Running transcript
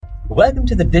Welcome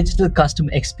to the Digital Customer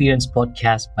Experience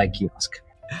Podcast by Kiosk.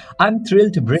 I'm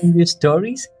thrilled to bring you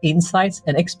stories, insights,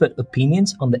 and expert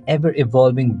opinions on the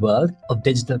ever-evolving world of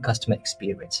digital customer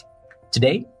experience.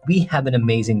 Today, we have an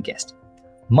amazing guest,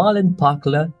 Malin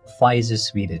Parkler, Pfizer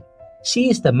Sweden.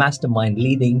 She is the mastermind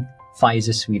leading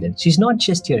Pfizer Sweden. She's not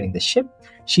just steering the ship,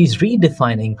 she's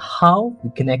redefining how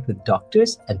we connect with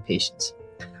doctors and patients.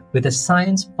 With a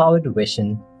science-powered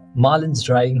vision, Malin's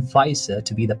driving Pfizer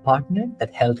to be the partner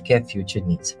that healthcare future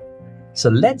needs. So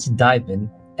let's dive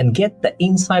in and get the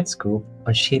inside scoop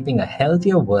on shaping a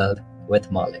healthier world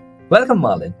with Malin. Welcome,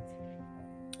 Malin.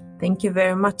 Thank you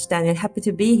very much, Daniel. Happy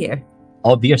to be here.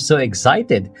 Oh, we are so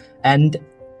excited. And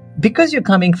because you're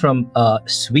coming from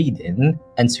Sweden,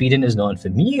 and Sweden is known for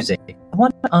music, I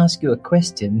want to ask you a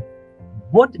question.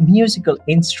 What musical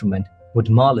instrument would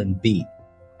Malin be?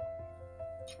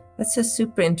 That's a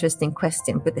super interesting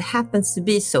question, but it happens to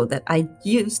be so that I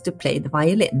used to play the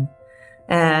violin.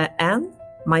 And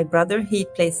my brother, he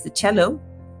plays the cello.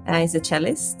 He's a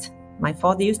cellist. My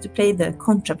father used to play the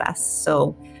contrabass.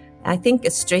 So I think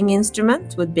a string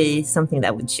instrument would be something that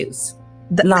I would choose.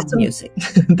 Love music.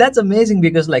 That's amazing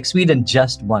because Sweden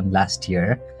just won last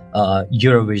year,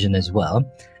 Eurovision as well.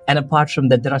 And apart from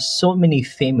that, there are so many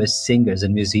famous singers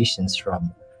and musicians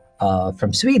from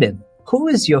Sweden. Who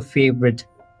is your favorite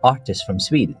artist from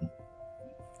Sweden?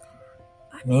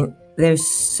 I mean, there's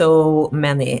so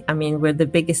many. I mean, we're the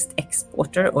biggest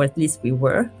exporter, or at least we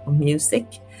were, of music.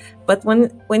 But when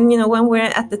we're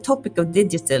at the topic of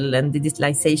digital and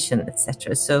digitalization,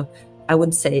 etc., so I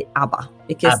would say ABBA,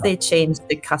 because they changed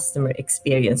the customer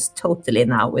experience totally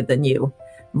now with the new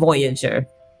Voyager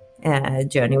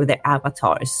journey with their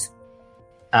avatars.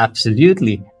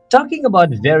 Absolutely. Talking about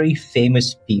very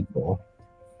famous people,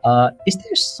 is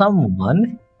there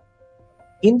someone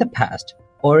in the past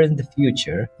or in the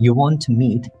future you want to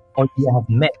meet or you have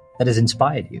met that has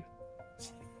inspired you?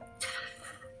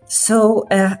 So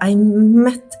I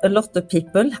met a lot of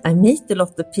people. I meet a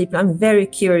lot of people. I'm very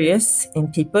curious in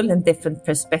people and different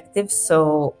perspectives.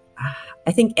 So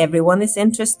I think everyone is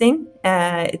interesting.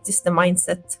 It is the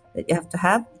mindset that you have to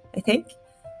have, I think,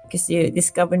 because you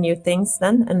discover new things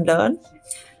then and learn.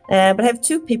 But I have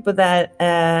two people that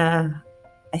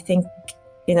I think,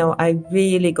 I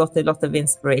really got a lot of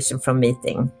inspiration from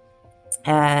meeting.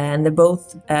 And they're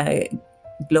both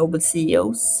global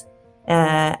CEOs.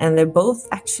 And they're both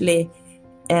actually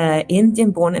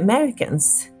Indian-born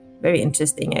Americans. Very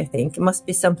interesting, I think. It must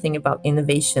be something about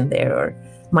innovation there or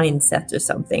mindset or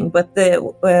something. But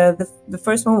the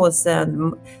first one was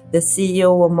the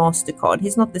CEO of MasterCard.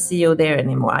 He's not the CEO there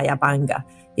anymore, Ayabanga.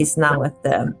 He's now at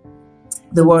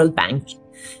the World Bank.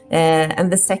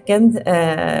 And the second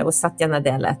was Satya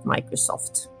Nadella at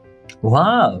Microsoft.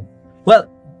 Wow. Well,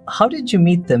 how did you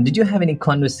meet them? Did you have any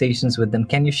conversations with them?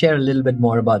 Can you share a little bit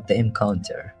more about the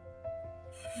encounter?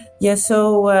 Yeah,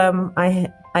 so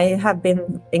I have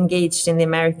been engaged in the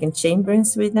American Chamber in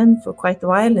Sweden for quite a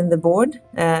while in the board.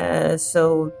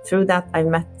 So through that, I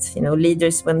met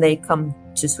leaders when they come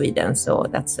to Sweden. So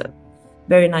that's a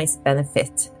very nice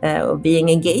benefit of being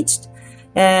engaged.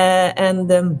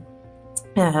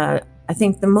 I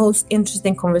think the most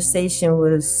interesting conversation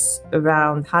was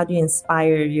around how do you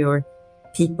inspire your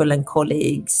people and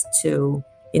colleagues to,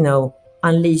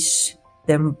 unleash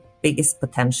their biggest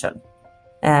potential.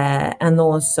 And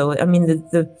also, I mean,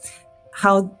 the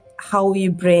how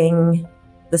you bring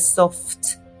the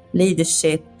soft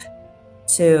leadership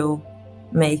to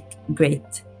make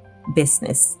great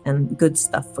business and good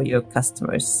stuff for your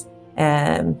customers,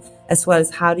 as well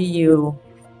as how do you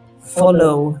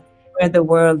follow where the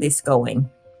world is going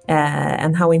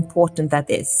and how important that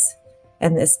is.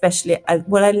 And especially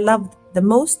what I loved the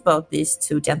most about these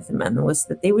two gentlemen was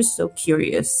that they were so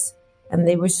curious and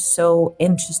they were so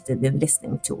interested in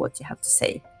listening to what you have to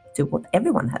say, to what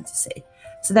everyone had to say.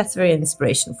 So that's very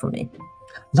inspirational for me.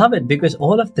 Love it, because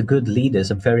all of the good leaders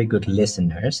are very good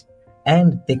listeners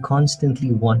and they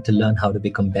constantly want to learn how to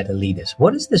become better leaders.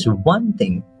 What is this one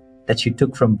thing that you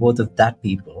took from both of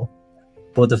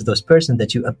those persons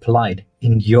that you applied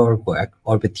in your work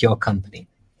or with your company?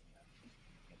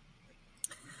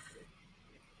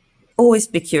 Always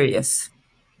be curious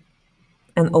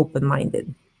and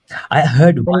open-minded. I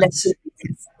heard once,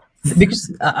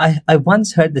 because I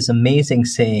once heard this amazing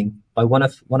saying by one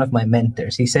of my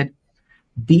mentors. He said,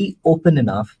 be open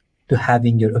enough to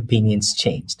having your opinions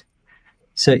changed.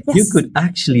 So you could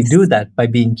actually do that by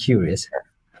being curious.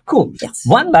 Cool. Yes.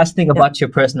 One last thing about your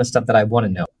personal stuff that I want to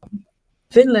know.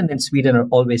 Finland and Sweden are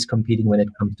always competing when it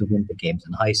comes to winter games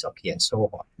and ice hockey and so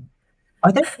on.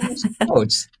 Are there any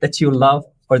sports that you love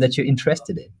or that you're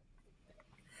interested in?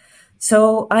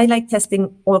 So I like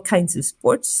testing all kinds of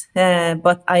sports,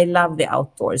 but I love the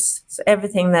outdoors. So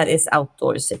everything that is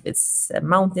outdoors, if it's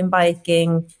mountain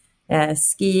biking,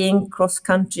 skiing, cross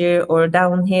country or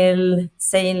downhill,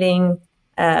 sailing,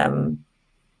 and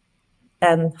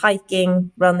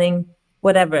hiking, running,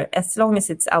 whatever. As long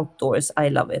as it's outdoors, I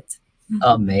love it.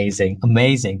 Amazing,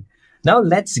 amazing. Now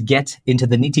let's get into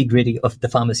the nitty gritty of the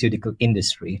pharmaceutical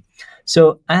industry.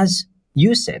 So, as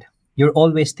you said, you're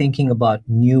always thinking about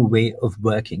new way of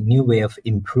working, new way of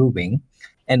improving,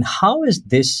 and how is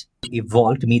this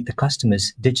evolved to meet the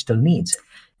customer's digital needs?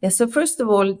 Yeah, so first of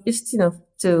all, just,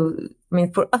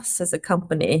 for us as a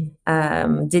company,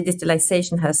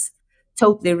 digitalization has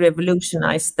totally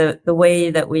revolutionized the way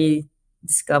that we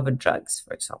discover drugs,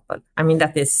 for example. I mean,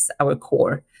 that is our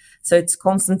core. So it's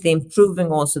constantly improving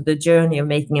also the journey of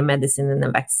making a medicine and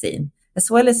a vaccine, as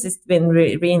well as it's been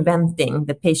reinventing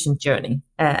the patient journey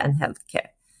and healthcare.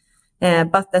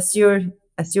 But as you're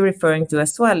referring to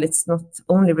as well, it's not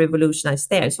only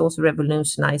revolutionized there, it's also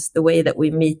revolutionized the way that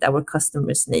we meet our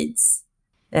customers' needs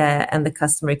and the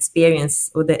customer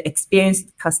experience, or the experience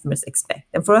customers expect.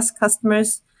 And for us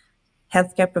customers,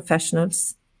 healthcare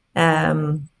professionals,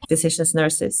 physicians,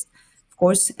 nurses, of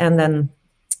course, and then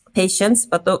patients,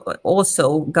 but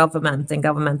also government and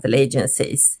governmental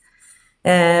agencies.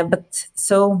 Due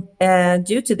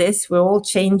to this, we're all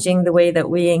changing the way that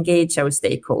we engage our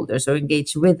stakeholders or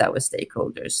engage with our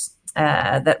stakeholders.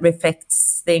 That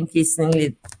reflects the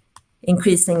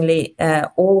increasingly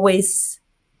always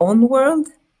on world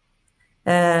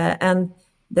and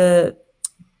the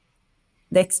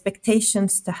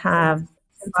expectations to have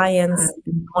science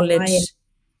and knowledge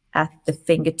at the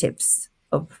fingertips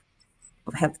of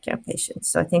healthcare patients.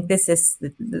 So I think this is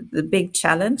the big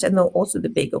challenge and also the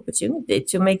big opportunity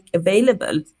to make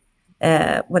available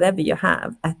whatever you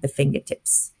have at the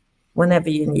fingertips, whenever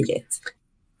you need it,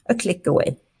 a click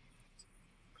away.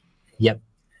 Yep.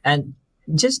 And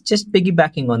just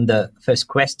piggybacking on the first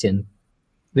question,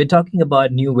 we're talking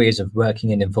about new ways of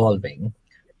working and evolving.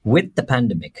 With the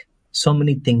pandemic, so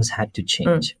many things had to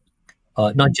change.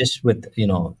 Not just with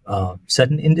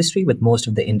certain industry, with most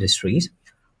of the industries.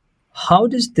 How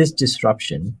does this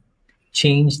disruption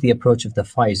change the approach of the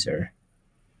Pfizer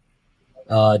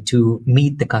to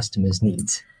meet the customer's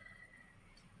needs?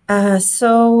 We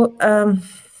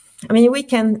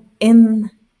can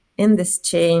in this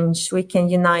change, we can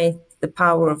unite the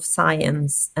power of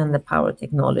science and the power of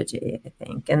technology, I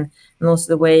think, and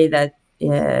also the way that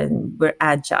we're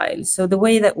agile. So the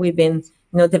way that we've been,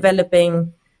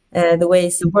 developing the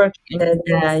ways of working,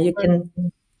 you can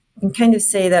kind of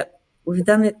say that we've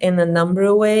done it in a number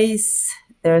of ways.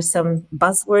 There are some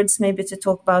buzzwords maybe to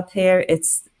talk about here.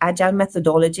 It's agile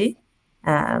methodology,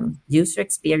 user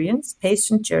experience,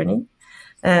 patient journey,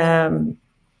 as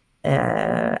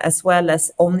well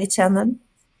as omnichannel.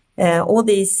 All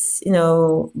these,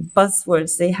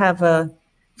 buzzwords, they have a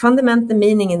fundamental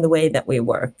meaning in the way that we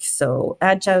work. So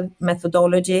agile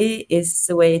methodology is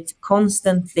the way to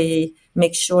constantly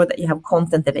make sure that you have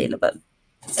content available.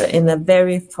 So in a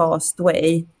very fast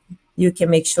way, you can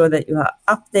make sure that you have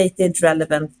updated,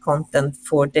 relevant content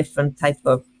for different type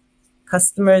of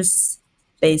customers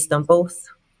based on both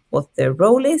what their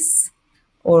role is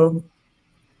or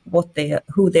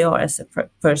who they are as a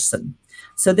person.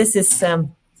 So this is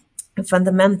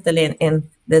fundamentally in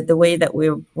the way that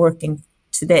we're working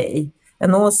today.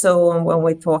 And also when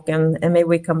we talk, and maybe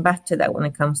we come back to that when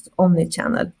it comes to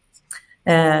omnichannel.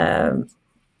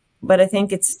 But I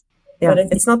think it's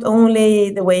not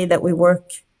only the way that we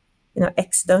work,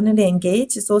 externally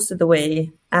engaged, it's also the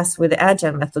way, as with the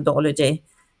agile methodology,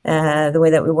 the way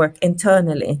that we work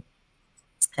internally.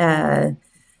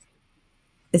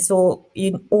 So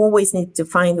you always need to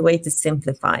find a way to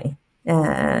simplify,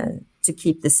 to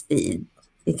keep the speed,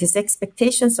 because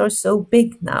expectations are so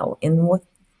big now in what,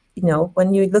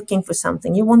 when you're looking for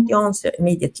something, you want the answer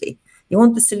immediately. You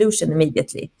want the solution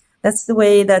immediately. That's the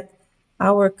way that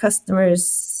our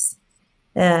customers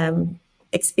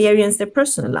experience their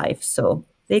personal life. So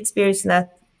they experience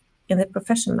that in their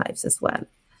professional lives as well.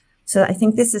 So I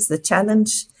think this is the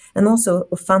challenge and also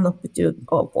a fun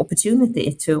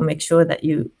opportunity to make sure that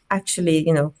you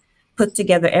actually, put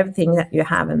together everything that you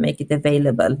have and make it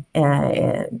available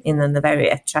in a very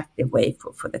attractive way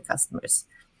for the customers.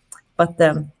 But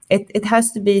it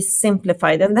has to be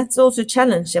simplified, and that's also a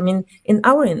challenge. I mean, in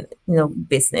our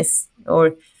business,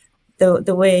 or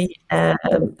the way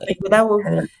with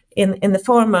our in the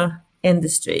pharma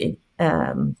industry,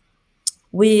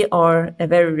 we are a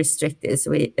very restricted,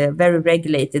 a very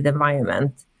regulated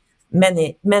environment.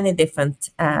 Many different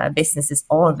businesses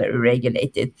are very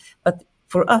regulated, but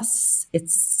for us,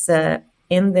 it's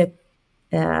in the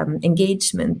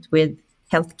engagement with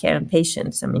healthcare and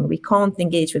patients. I mean, we can't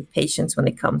engage with patients when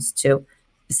it comes to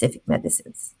specific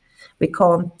medicines. We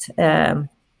can't.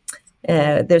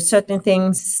 There's certain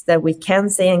things that we can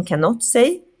say and cannot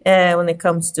say when it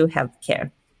comes to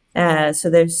healthcare. So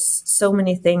there's so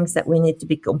many things that we need to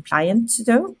be compliant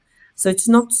to. So it's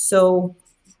not so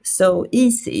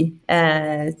easy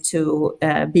to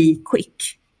be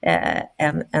quick,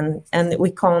 and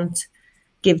we can't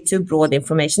give too broad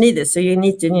information either. So you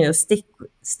need to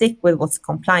stick with what's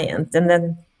compliant, and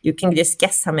then you can just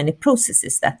guess how many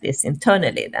processes that is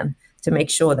internally then to make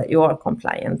sure that you are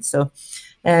compliant. So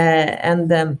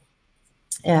I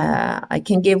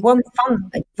can give one fun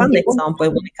example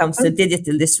when it comes to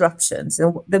digital disruptions.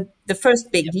 And the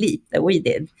first big leap that we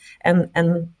did, and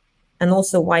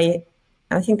also why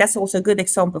I think that's also a good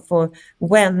example for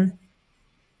when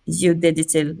you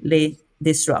digitally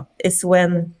disrupt, is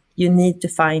when you need to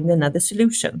find another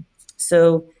solution.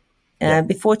 So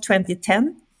before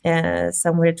 2010,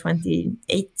 somewhere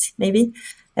 28 maybe,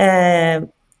 the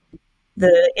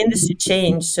industry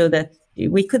changed so that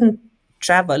we couldn't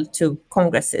travel to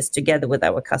congresses together with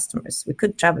our customers. We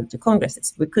could travel to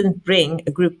congresses. We couldn't bring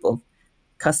a group of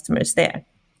customers there,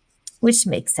 which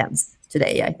makes sense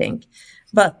today, I think.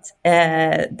 But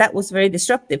that was very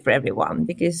disruptive for everyone,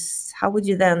 because how would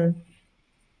you then,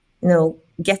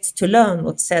 get to learn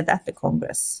what's said at the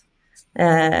Congress?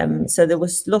 So there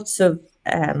was lots of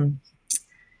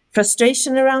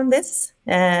frustration around this,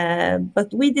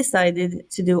 but we decided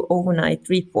to do overnight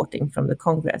reporting from the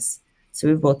Congress. So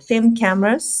we brought film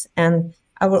cameras, and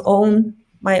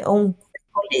my own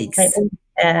colleagues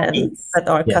that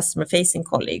are customer-facing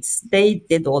colleagues, they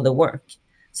did all the work.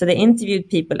 So they interviewed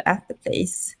people at the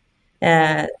place,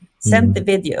 sent the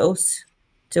videos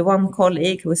to one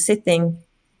colleague who was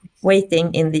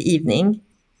waiting in the evening.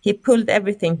 He pulled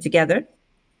everything together.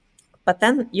 But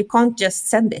then you can't just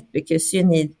send it, because you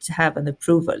need to have an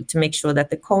approval to make sure that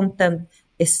the content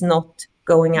is not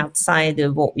going outside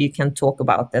of what you can talk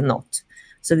about and not.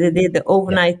 So they did the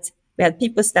overnight. We had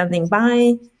people standing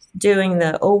by doing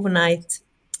the overnight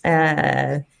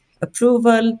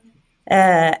approval.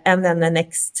 And then the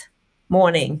next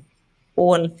morning,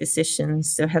 all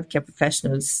physicians or healthcare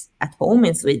professionals at home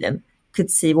in Sweden could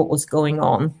see what was going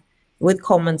on, with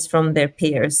comments from their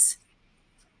peers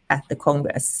at the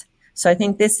Congress. So I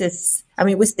think we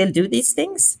still do these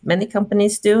things. Many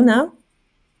companies do now.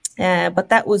 But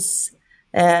that was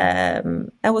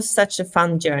such a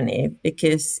fun journey,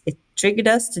 because it triggered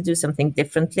us to do something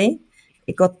differently.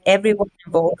 It got everyone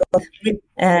involved,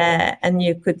 and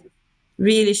you could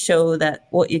really show that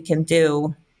what you can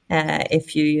do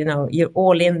if you're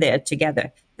all in there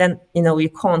together. Then you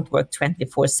can't work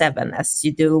 24/7 as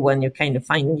you do when you kind of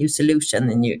find a new solution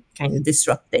and you're kind of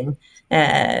disrupting.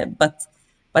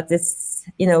 But it's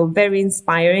very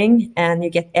inspiring, and you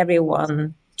get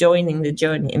everyone joining the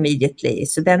journey immediately.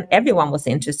 So then everyone was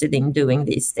interested in doing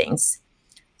these things.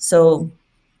 So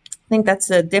I think that's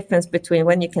the difference between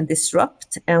when you can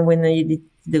disrupt and when you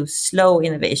do slow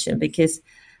innovation, because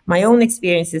my own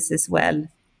experiences as well,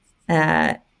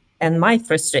 and my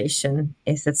frustration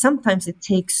is that sometimes it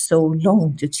takes so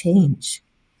long to change.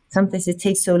 Sometimes it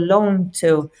takes so long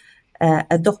to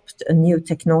adopt a new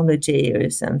technology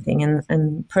or something.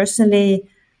 And personally,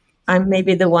 I'm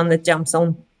maybe the one that jumps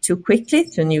on too quickly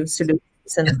to new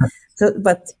solutions. And so,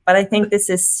 but I think this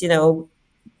is,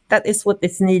 that is what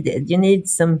is needed. You need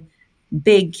some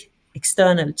big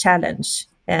external challenge,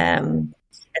 a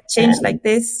change like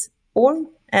this, or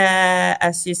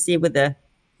as you see with the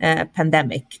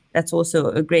pandemic. That's also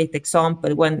a great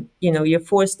example when, you're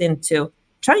forced into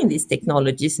trying these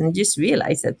technologies and you just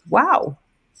realize that, wow,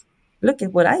 look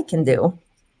at what I can do.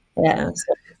 Yeah.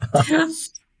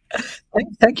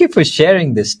 Thank you for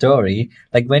sharing this story.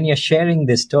 Like, when you're sharing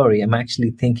this story, I'm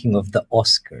actually thinking of the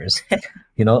Oscars.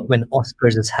 When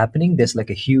Oscars is happening, there's like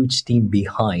a huge team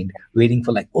behind waiting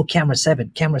for camera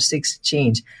 7, camera 6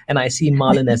 change. And I see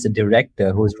Malin as the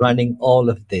director who's running all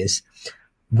of this.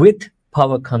 With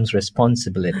power comes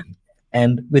responsibility.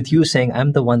 And with you saying,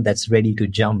 I'm the one that's ready to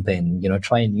jump in,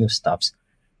 try new stuffs.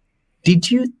 Did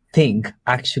you think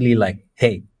actually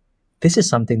hey, this is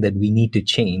something that we need to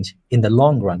change in the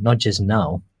long run, not just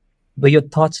now? Were your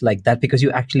thoughts like that because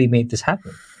you actually made this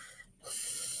happen?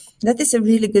 That is a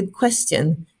really good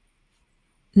question.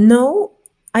 No,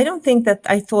 I don't think that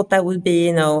I thought that would be,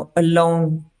 a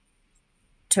long-term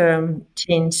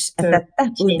change. That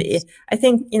would be. I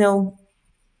think,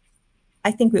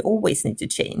 I think we always need to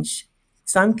change.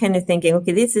 So I'm kind of thinking,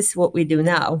 okay, this is what we do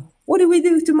now. what do we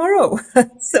do tomorrow?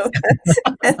 so,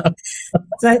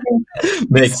 so I think,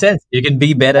 Makes sense. You can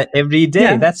be better every day.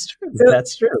 yeah. That's true. So,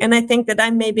 That's true. and I think that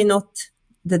I'm maybe not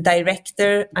the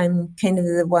director. I'm kind of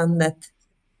the one that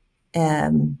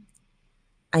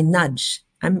I nudge.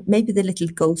 I'm maybe the little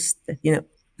ghost that,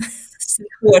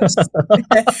 supports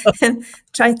and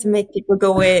try to make people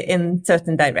go in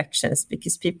certain directions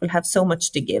because people have so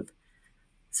much to give.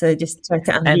 So I just try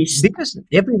to And unleash. because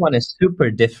everyone is super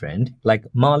different, like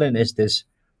Malin is this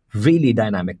really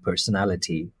dynamic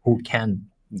personality who can,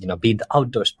 be in the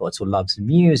outdoor sports, who loves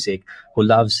music, who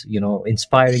loves,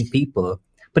 inspiring people.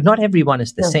 But not everyone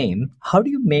is the No. same. How do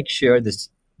you make sure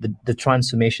the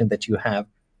transformation that you have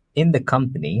in the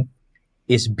company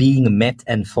is being met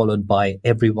and followed by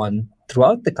everyone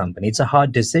throughout the company? It's a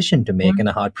hard decision to make and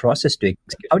a hard process to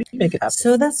execute. How do you make it happen?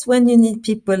 So that's when you need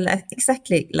people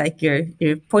exactly like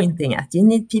you're pointing at. You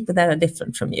need people that are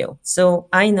different from you. So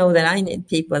I know that I need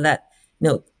people that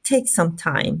take some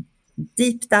time,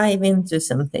 deep dive into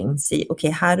something, see,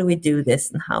 okay, how do we do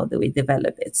this and how do we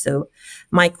develop it? So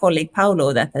my colleague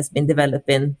Paolo that has been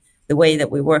developing the way that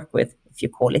we work with, if you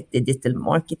call it digital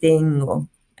marketing or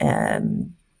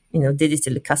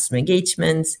digital customer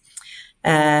engagements.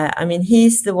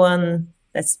 He's the one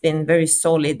that's been very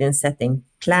solid in setting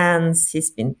plans.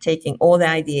 He's been taking all the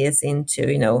ideas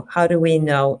into, how do we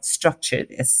now structure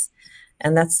this?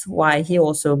 And that's why he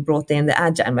also brought in the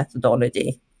agile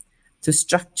methodology to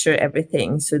structure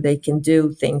everything so they can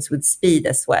do things with speed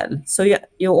as well. So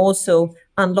you also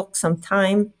unlock some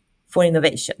time for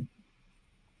innovation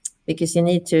because you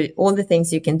need to, all the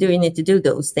things you can do, you need to do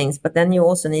those things, but then you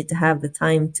also need to have the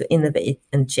time to innovate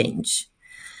and change.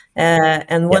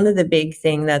 And one of the big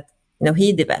things that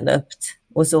he developed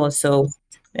was also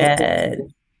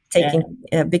taking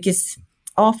because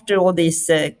after all this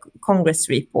Congress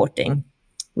reporting,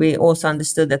 we also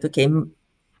understood that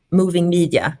moving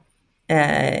media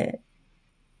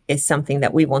is something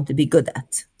that we want to be good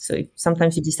at. So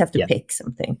sometimes you just have to pick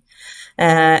something,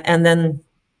 and then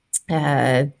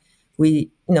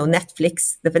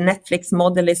Netflix. The Netflix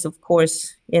model is of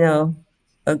course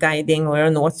a guiding or a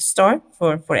North Star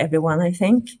for everyone, I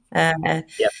think.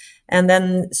 And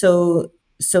then so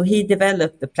he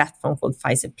developed a platform called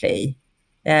Pfizer Play,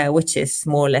 which is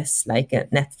more or less like a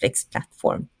Netflix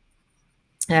platform,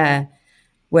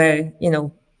 where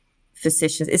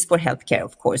physicians, it's for healthcare,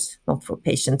 of course, not for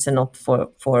patients and not for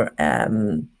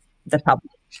the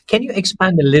public. Can you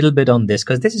expand a little bit on this?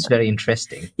 Because this is very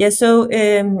interesting. Yeah, so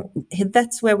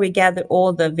that's where we gather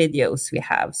all the videos we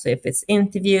have. So if it's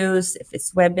interviews, if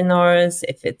it's webinars,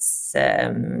 if it's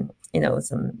some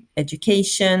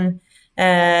education,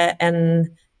 and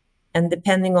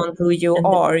depending on who you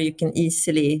are, you can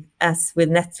easily, as with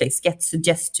Netflix, get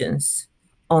suggestions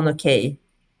on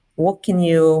what can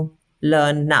you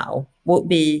learn now? What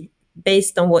be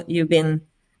based on what you've been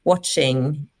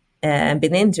watching and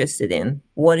been interested in?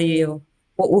 What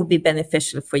would be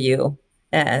beneficial for you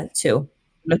to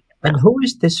look at? And who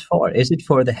is this for? Is it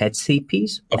for the head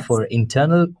CPs or for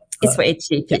internal? It's for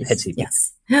HCPs. Head CPs.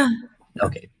 Yes.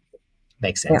 Okay,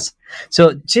 makes sense.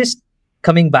 So just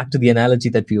coming back to the analogy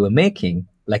that we were making,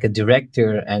 like a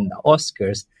director and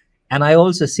Oscars, and I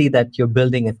also see that you're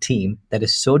building a team that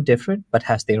is so different but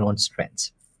has their own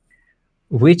strengths.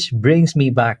 Which brings me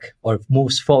back or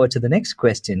moves forward to the next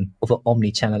question of an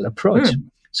omni-channel approach.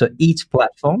 So each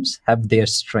platforms have their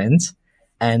strengths,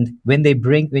 and when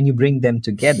you bring them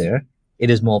together, it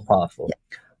is more powerful.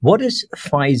 What is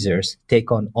Pfizer's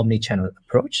take on omni-channel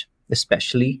approach,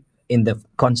 especially in the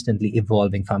constantly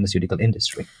evolving pharmaceutical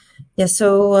industry? Yeah,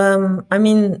 so I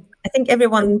think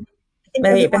everyone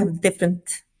may have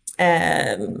different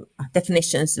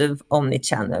definitions of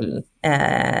omni-channel.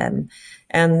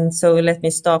 And so let me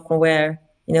start from where,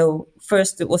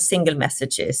 first it was single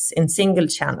messages in single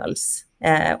channels,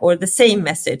 or the same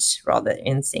message rather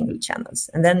in single channels.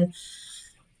 And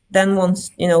then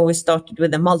once, we started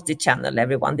with a multi-channel,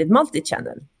 everyone did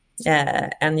multi-channel,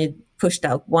 and you pushed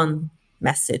out one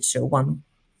message or one,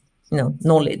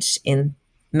 knowledge in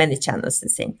many channels at the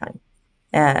same time.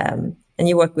 And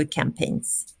you work with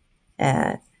campaigns.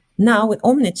 Now with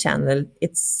omni-channel,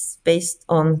 it's based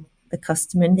on the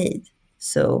customer need.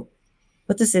 So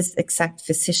what does this exact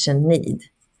physician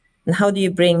need? And how do you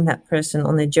bring that person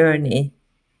on a journey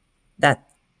that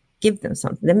give them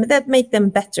something, that make them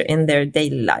better in their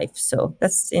daily life? So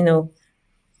that's,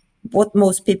 what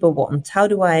most people want. How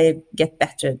do I get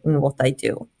better in what I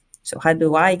do? So how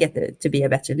do I get to be a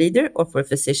better leader? Or for a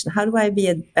physician, how do I be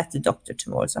a better doctor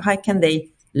tomorrow? So how can they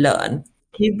learn?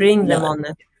 You bring them on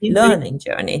a learning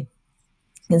journey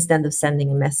instead of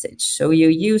sending a message. So you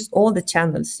use all the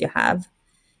channels you have,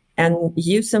 and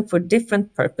use them for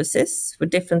different purposes, for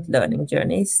different learning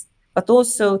journeys, but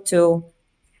also to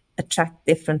attract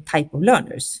different type of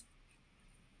learners,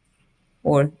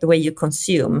 or the way you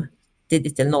consume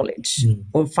digital knowledge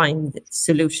or find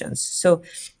solutions. So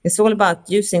it's all about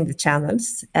using the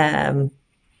channels. I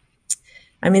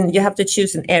mean, you have to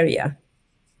choose an area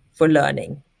for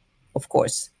learning, of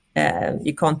course.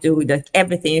 You can't do like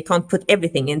everything. You can't put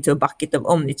everything into a bucket of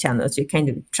omnichannels. You kind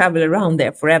of travel around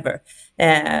there forever.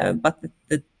 But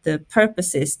the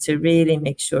purpose is to really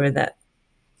make sure that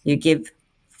you give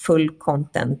full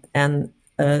content and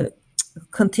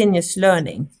continuous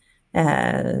learning.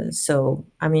 So,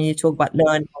 I mean, you talk about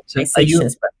learning So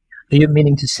organizations, but are you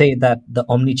meaning to say that the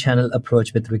omni-channel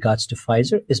approach with regards to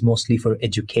Pfizer is mostly for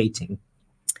educating?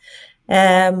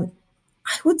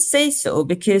 I would say so,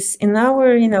 because in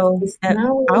our,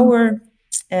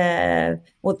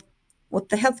 what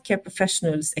the healthcare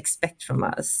professionals expect from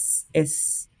us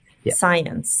is Yeah.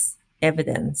 science,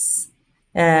 evidence,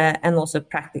 and also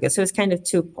practical. So it's kind of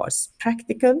two parts: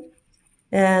 practical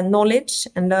knowledge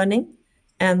and learning,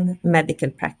 and medical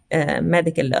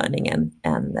learning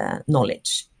and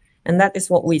knowledge. And that is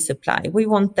what we supply. We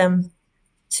want them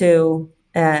to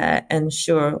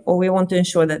ensure, or we want to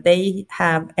ensure that they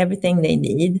have everything they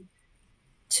need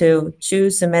to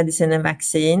choose a medicine and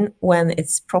vaccine when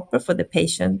it's proper for the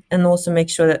patient, and also make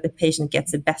sure that the patient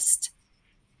gets the best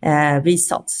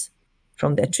results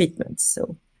from their treatments.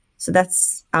 So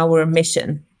that's our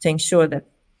mission, to ensure that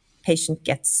patient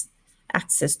gets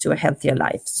access to a healthier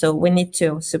life. So we need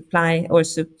to supply or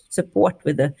support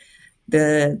with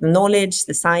the knowledge,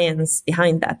 the science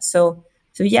behind that. So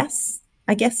yes,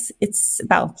 I guess it's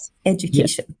about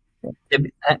education.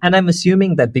 And I'm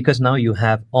assuming that because now you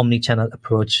have omni-channel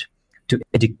approach to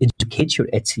educate your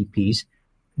HCPs,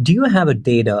 do you have a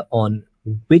data on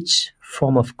which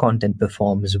form of content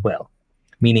performs well?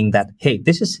 Meaning that, hey,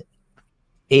 this is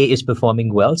A is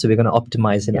performing well, so we're going to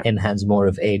optimize and enhance more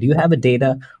of A. Do you have a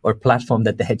data or platform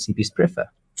that the HCPs prefer?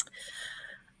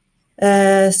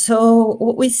 So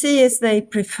what we see is they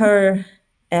prefer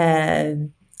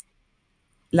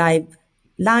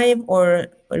live or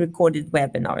recorded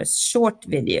webinars, short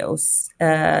videos,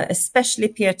 especially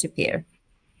peer-to-peer.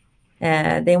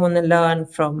 They want to learn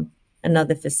from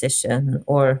another physician,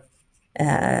 or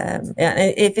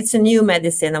if it's a new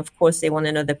medicine, of course, they want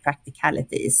to know the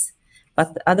practicalities.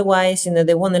 But otherwise,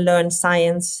 they want to learn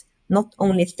science, not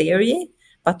only theory,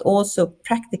 but also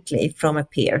practically from a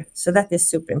peer. So that is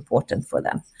super important for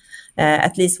them.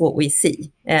 At least what we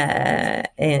see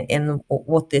in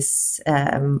what is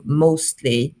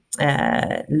mostly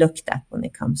looked at when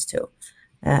it comes to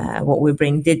what we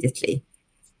bring digitally.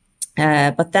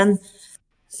 But then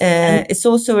it's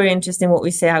also very interesting what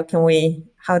we say,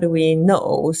 how do we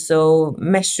know? So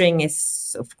measuring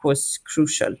is, of course,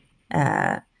 crucial.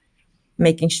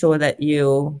 Making sure that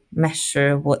you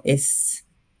measure what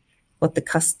the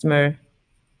customer,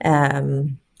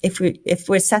 if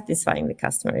we're satisfying the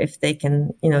customer, if they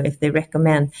can, if they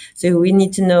recommend. So we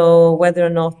need to know whether or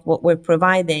not what we're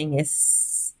providing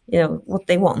is, what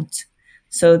they want.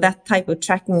 So that type of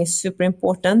tracking is super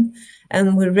important,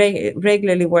 and we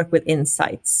regularly work with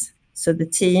insights. So the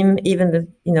team,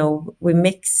 we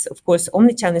mix, of course,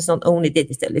 omnichannel is not only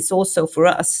digital, it's also for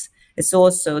us, it's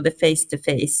also the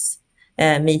face-to-face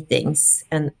meetings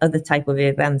and other type of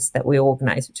events that we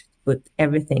organize to put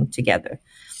everything together.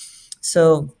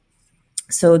 So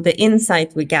the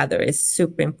insight we gather is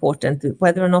super important,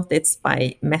 whether or not it's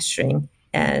by measuring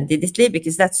digitally,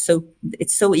 because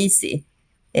it's so easy.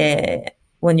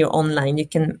 When you're online, you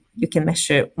can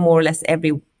measure more or less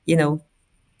every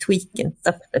tweak and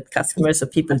stuff that customers or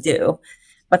people do,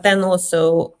 but then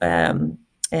also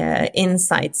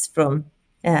insights from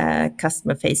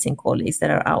customer-facing colleagues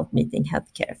that are out meeting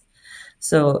healthcare.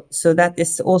 So that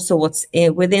is also what's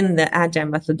within the agile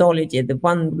methodology. The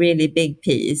one really big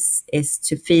piece is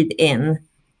to feed in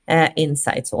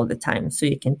insights all the time, so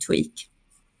you can tweak.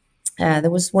 There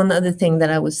was one other thing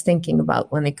that I was thinking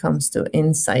about when it comes to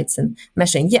insights and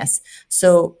measuring. Yes,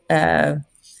 so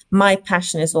my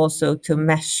passion is also to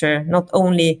measure, not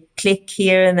only click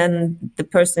here and then the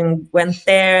person went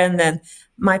there, and then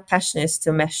my passion is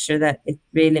to measure that it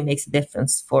really makes a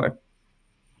difference for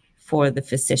the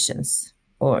physicians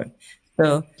or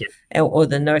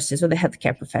the nurses or the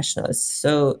healthcare professionals.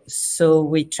 So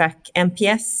we track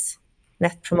NPS,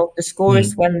 Net Promoter Score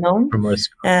is well known,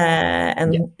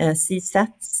 and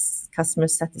CSAT, customer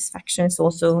satisfaction, is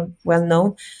also well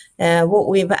known. What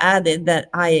we've added that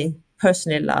I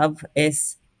personally love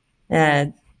is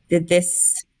did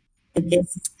this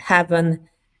have an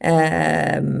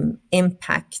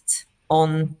impact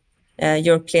on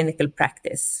your clinical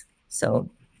practice? So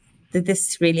did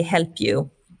this really help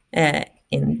you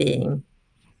in being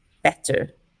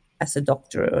better as a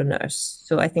doctor or a nurse?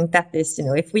 So I think that is,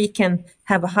 if we can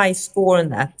have a high score on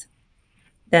that,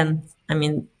 then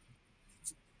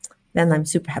then I'm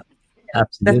super happy.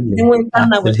 Absolutely. Then we've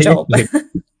done our job. Absolutely.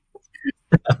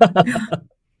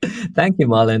 Thank you,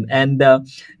 Malin. And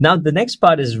now the next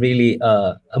part is really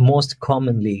a most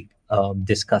commonly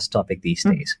discussed topic these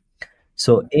days.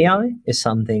 So AI is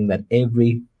something that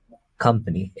every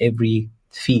company, every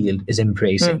field is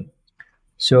embracing.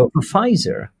 So for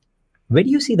Pfizer, where do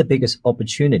you see the biggest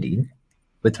opportunity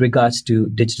with regards to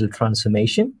digital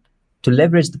transformation to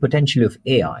leverage the potential of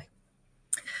AI?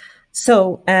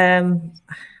 So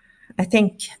I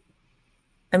think,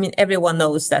 everyone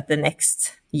knows that the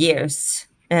next years,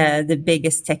 the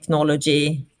biggest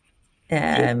technology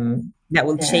that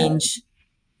will change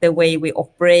the way we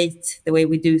operate, the way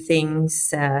we do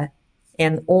things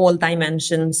in all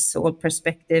dimensions, all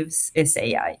perspectives, is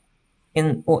AI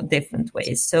in all different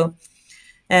ways. So,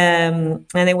 and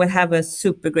it will have a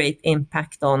super great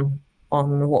impact on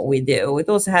what we do. It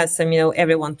also has some,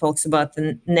 everyone talks about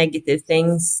the negative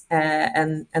things,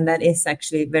 and that is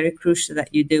actually very crucial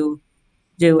that you do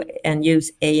and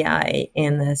use AI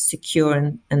in a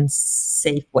secure and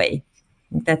safe way.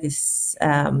 That is,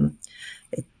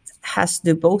 it has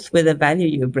to do both with the value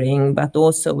you bring, but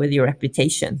also with your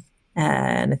reputation.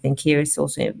 And I think here is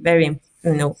also very,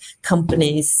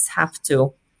 companies have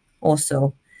to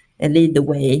also lead the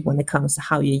way when it comes to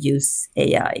how you use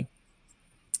AI.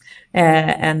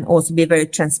 And also be very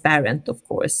transparent, of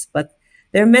course. But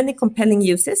there are many compelling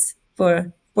uses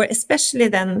for especially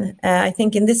then, I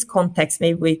think in this context,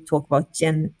 maybe we talk about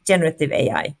generative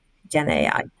AI, Gen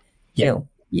AI, Yeah.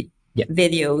 Yeah.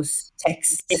 videos,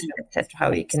 text, etc.,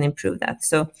 how you can improve that.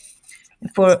 So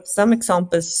for some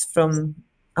examples from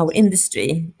our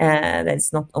industry,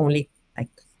 that's not only like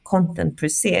content per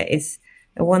se, is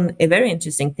a very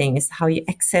interesting thing is how you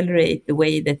accelerate the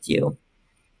way that you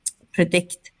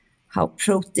predict how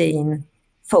protein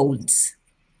folds.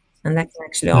 And that can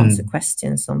actually answer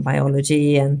questions on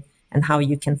biology and how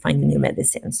you can find a new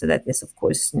medicine. So that is, of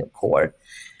course, core.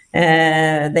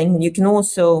 Then you can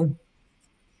also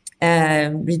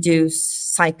reduce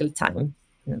cycle time,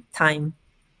 time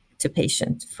to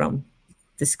patient from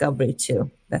discovery to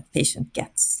that patient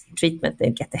gets treatment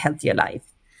and get a healthier life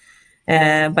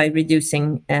by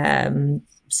reducing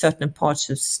certain parts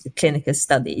of clinical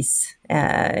studies.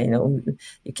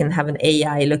 You can have an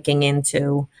AI looking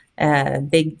into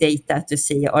big data to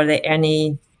see are there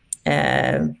any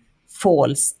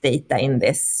false data in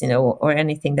this, or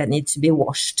anything that needs to be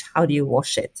washed. How do you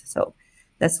wash it? So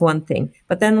that's one thing.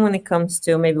 But then when it comes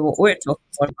to maybe what we're talking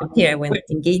about here, when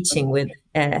engaging with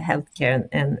healthcare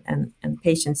and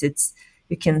patients, it's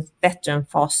you can better and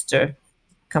faster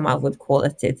come out with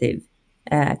qualitative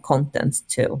content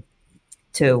to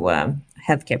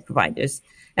healthcare providers.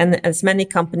 And as many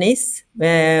companies,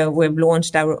 we've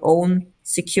launched our own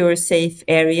secure, safe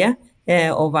area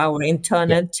of our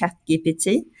internal chat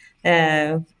GPT,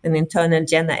 an internal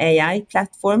Gen AI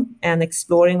platform, and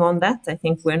exploring on that. I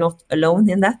think we're not alone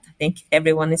in that. I think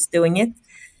everyone is doing it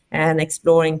and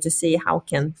exploring to see how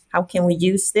can we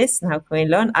use this and how can we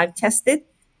learn. I've tested.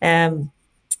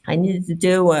 I needed to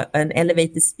do an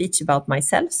elevated speech about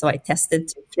myself, so I tested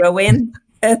to throw in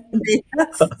data.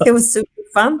 It was super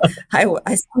fun. I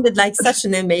sounded like such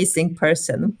an amazing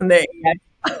person. They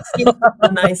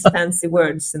nice fancy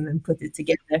words and then put it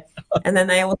together. And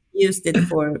then I also used it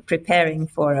for preparing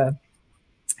for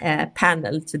a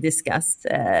panel to discuss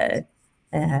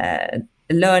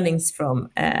learnings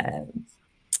from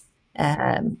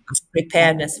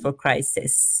preparedness for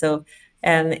crisis. So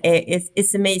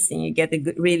it's amazing. You get a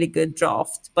really good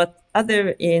draft. But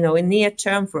in near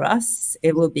term for us,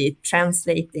 it will be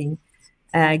translating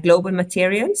global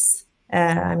materials.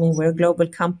 We're a global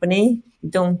company. We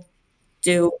don't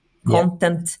do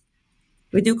content.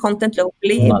 We do content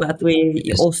locally, but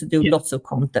we also do lots of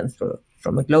content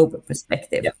from a global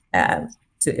perspective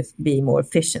to be more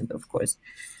efficient, of course.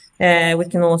 We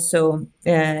can also,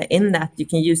 in that, you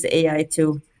can use the AI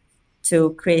to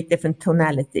create different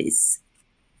tonalities.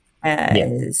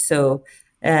 So,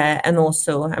 and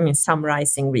also,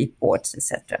 summarizing reports,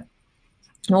 etc.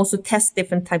 And also test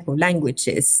different type of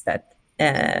languages that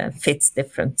fits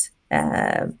different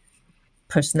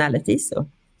personalities or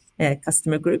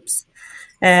customer groups.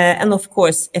 And of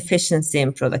course, efficiency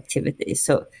and productivity.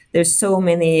 So there's so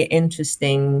many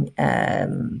interesting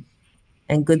and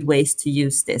good ways to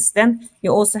use this. Then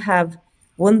you also have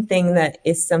one thing that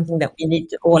is something that we need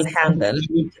to all handle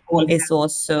is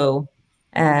also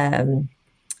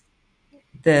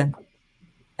the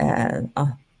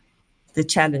the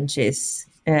challenges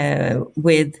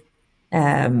with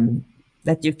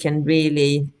that you can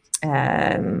really,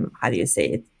 how do you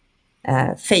say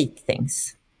it, fake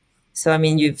things. So, I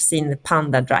mean, you've seen the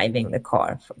panda driving the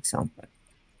car, for example.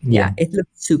 Yeah, it looks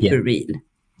super real.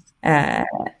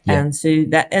 And so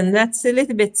that's a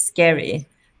little bit scary,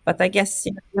 but I guess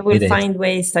you will find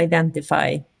ways to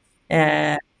identify.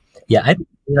 I think,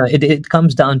 it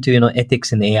comes down to,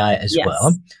 ethics in AI as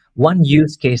well. One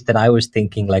use case that I was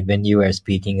thinking, like when you were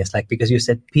speaking, is like, because you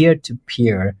said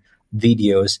peer-to-peer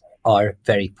videos are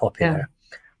very popular.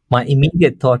 My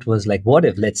immediate thought was like, what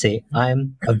if, let's say,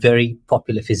 I'm a very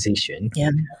popular physician,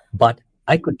 but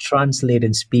I could translate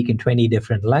and speak in 20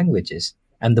 different languages.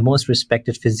 I'm the most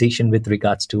respected physician with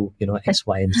regards to, X,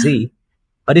 Y, and Z.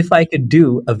 But if I could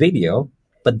do a video,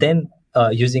 but then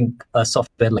using a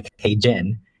software like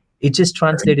HeyGen, it just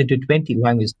translated to 20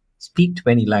 languages, speak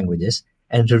 20 languages,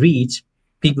 and reach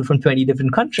people from 20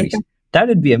 different countries. That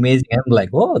would be amazing. I'm like,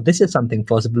 oh, this is something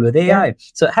possible with AI.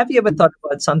 So have you ever thought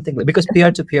about something like, because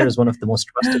peer-to-peer is one of the most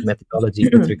trusted methodology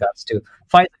with regards to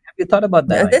Pfizer. Have you thought about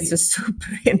that? That's a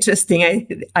super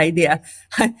interesting idea.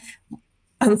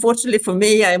 Unfortunately for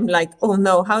me, I'm like, oh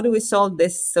no, how do we solve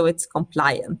this so it's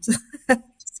compliant?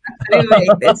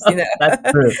 That's true.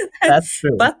 That's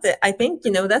true. But I think,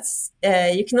 that's,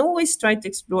 you can always try to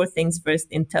explore things first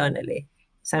internally.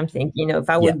 So I'm thinking, if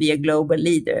I would be a global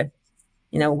leader,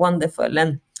 wonderful.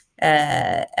 And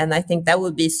I think that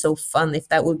would be so fun if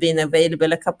that would be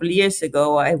available. A couple of years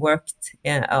ago, I worked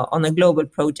on a global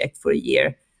project for a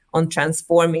year on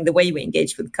transforming the way we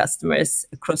engage with customers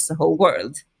across the whole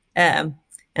world. And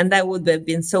that would have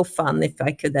been so fun if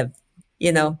I could have,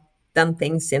 done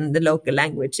things in the local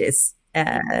languages.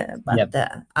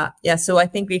 So I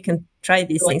think we can try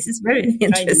these things. It's a very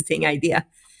interesting idea.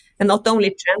 And not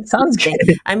only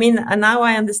translating. I mean, and now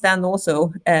I understand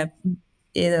also,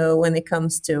 when it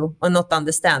comes to, or not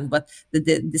understand, but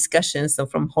the discussions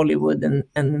from Hollywood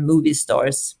and movie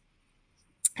stars,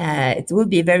 it would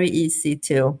be very easy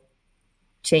to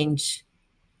change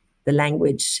the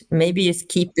language. Maybe you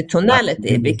keep the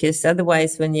tonality, because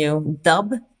otherwise when you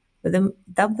dub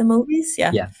the movies,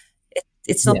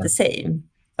 it's not the same.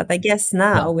 But I guess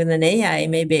now with an AI,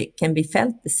 maybe it can be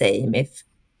felt the same if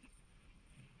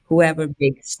whoever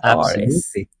big star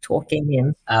is talking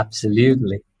in.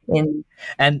 Absolutely.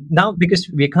 And now, because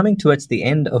we're coming towards the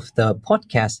end of the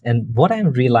podcast, and what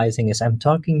I'm realizing is I'm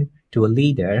talking to a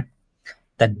leader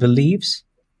that believes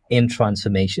in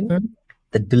transformation,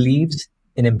 that believes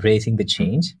in embracing the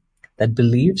change, that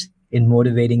believes in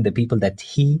motivating the people that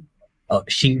he or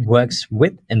she works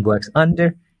with and works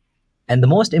under. And the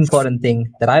most important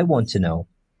thing that I want to know,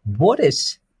 what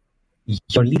is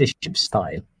your leadership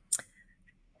style?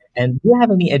 And do you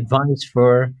have any advice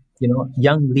for,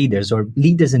 young leaders or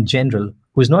leaders in general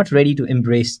who's not ready to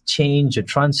embrace change or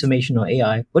transformation or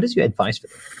AI? What is your advice for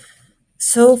them?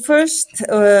 So first,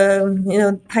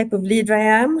 type of leader I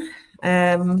am.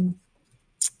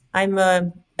 I'm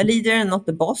a leader and not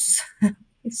the boss.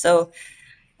 So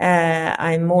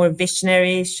I'm more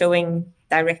visionary, showing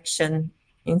direction,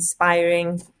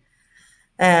 inspiring,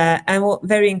 and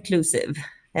very inclusive.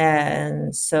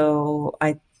 And so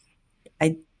I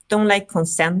don't like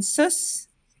consensus,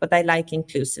 but I like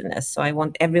inclusiveness. So I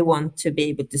want everyone to be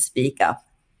able to speak up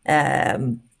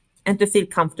and to feel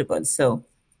comfortable. So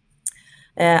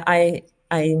I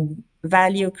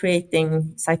value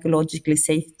creating psychological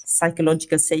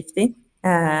safety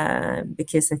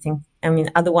because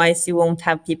otherwise you won't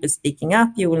have people speaking up.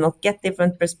 You will not get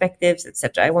different perspectives,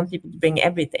 etc. I want people to bring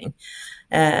everything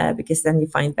because then you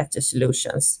find better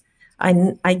solutions.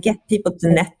 I get people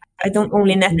to I don't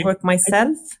only network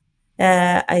myself.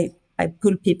 I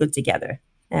pull people together,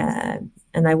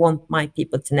 and I want my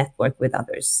people to network with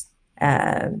others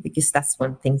because that's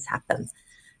when things happen.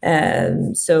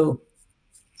 So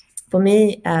for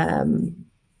me,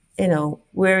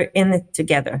 we're in it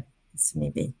together. It's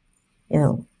maybe,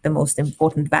 the most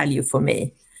important value for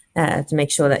me to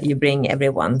make sure that you bring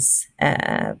everyone's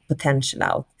potential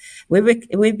out.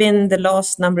 We've been the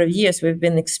last number of years, we've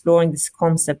been exploring this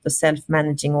concept of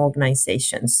self-managing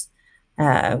organizations.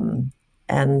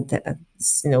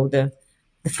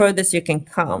 The furthest you can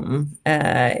come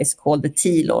is called the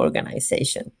teal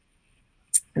organization.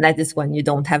 And that is when you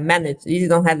don't have you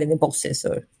don't have any bosses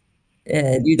or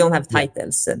you don't have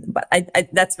titles. But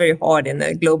that's very hard in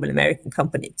a global American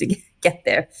company to get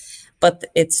there. But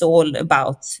it's all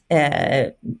about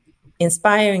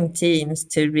inspiring teams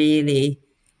to really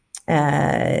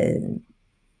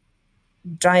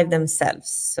drive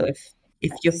themselves. So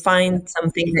If you find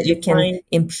something that you can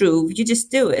improve, you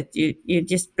just do it. You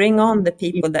just bring on the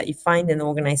people that you find in an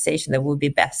organization that will be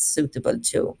best suitable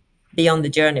to be on the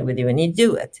journey with you, and you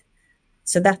do it.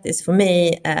 So that is for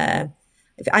me,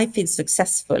 if I feel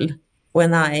successful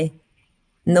when I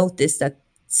notice that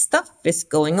stuff is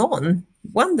going on,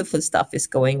 wonderful stuff is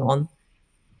going on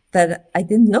that I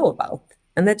didn't know about.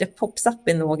 And that just pops up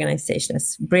in the organization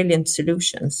as brilliant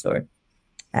solutions or,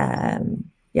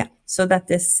 so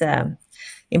that is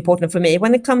important for me.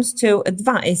 When it comes to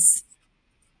advice,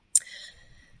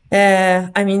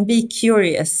 be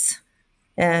curious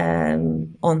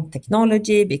on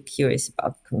technology, be curious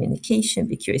about communication,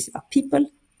 be curious about people,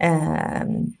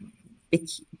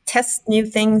 test new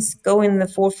things, go in the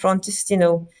forefront, just,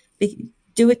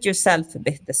 do it yourself a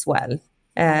bit as well.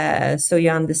 So you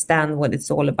understand what it's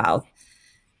all about.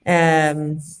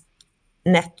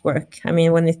 Network.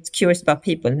 When it's curious about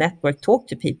people, network, talk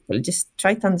to people, just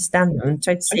try to understand them and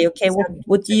try to say, okay,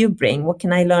 what do you bring? What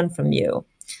can I learn from you?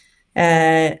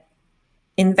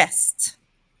 Invest.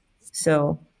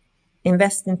 So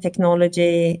invest in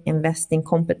technology, invest in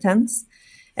competence,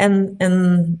 and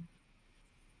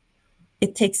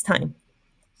it takes time.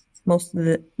 Most of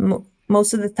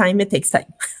the time it takes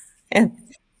time.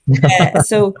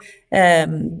 So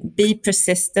be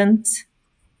persistent,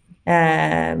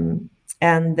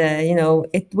 and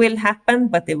it will happen,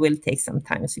 but it will take some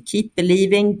time. So keep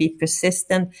believing, be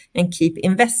persistent, and keep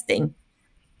investing.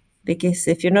 Because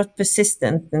if you're not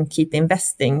persistent and keep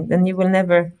investing, then you will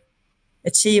never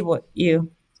achieve what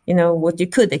you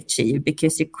could achieve,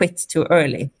 because you quit too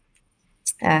early.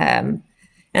 And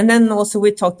then also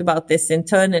we talked about this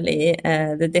internally,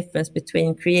 the difference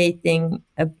between creating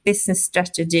a business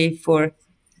strategy for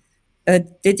a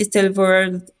digital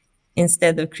world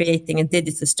instead of creating a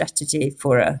digital strategy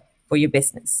for your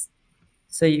business.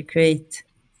 So you create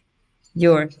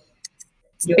your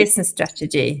business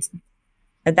strategy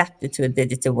adapted to a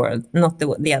digital world, not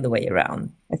the other way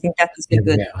around. I think that is a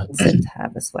good mindset to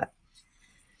have as well.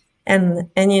 And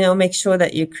make sure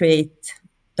that you create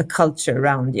a culture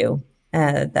around you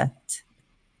that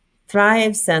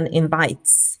thrives and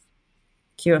invites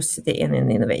curiosity and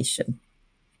innovation.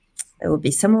 That would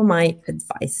be some of my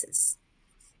advices.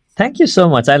 Thank you so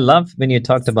much. I love when you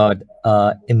talked about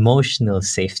emotional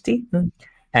safety.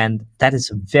 And that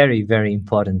is a very, very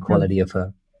important quality of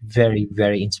a very,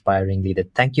 very inspiring leader.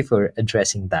 Thank you for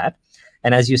addressing that.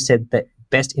 And as you said, the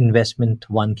best investment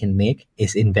one can make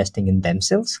is investing in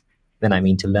themselves. Then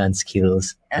to learn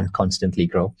skills and constantly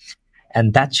grow.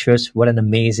 And that shows what an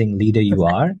amazing leader you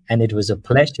are. And it was a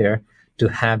pleasure to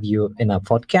have you in our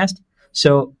podcast.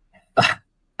 So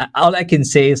all I can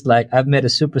say is, I've met a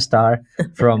superstar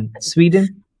from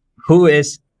Sweden who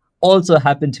is also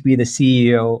happened to be the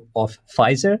CEO of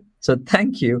Pfizer. So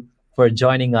thank you for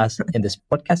joining us in this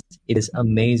podcast. It is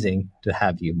amazing to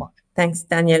have you, Mark. Thanks,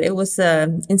 Daniel. It was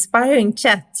an inspiring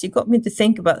chat. You got me to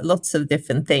think about lots of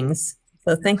different things.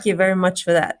 So thank you very much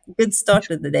for that. Good start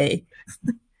of the day.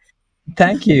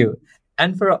 Thank you.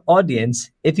 And for our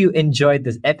audience, if you enjoyed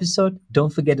this episode,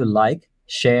 don't forget to like,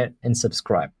 share, and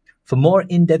subscribe. For more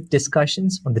in-depth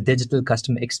discussions on the digital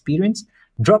customer experience,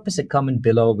 drop us a comment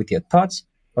below with your thoughts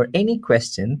or any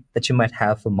question that you might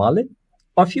have for Malin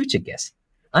or future guests.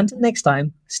 Until next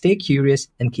time, stay curious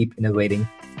and keep innovating.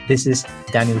 This is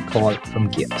Daniel Call from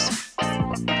Gears.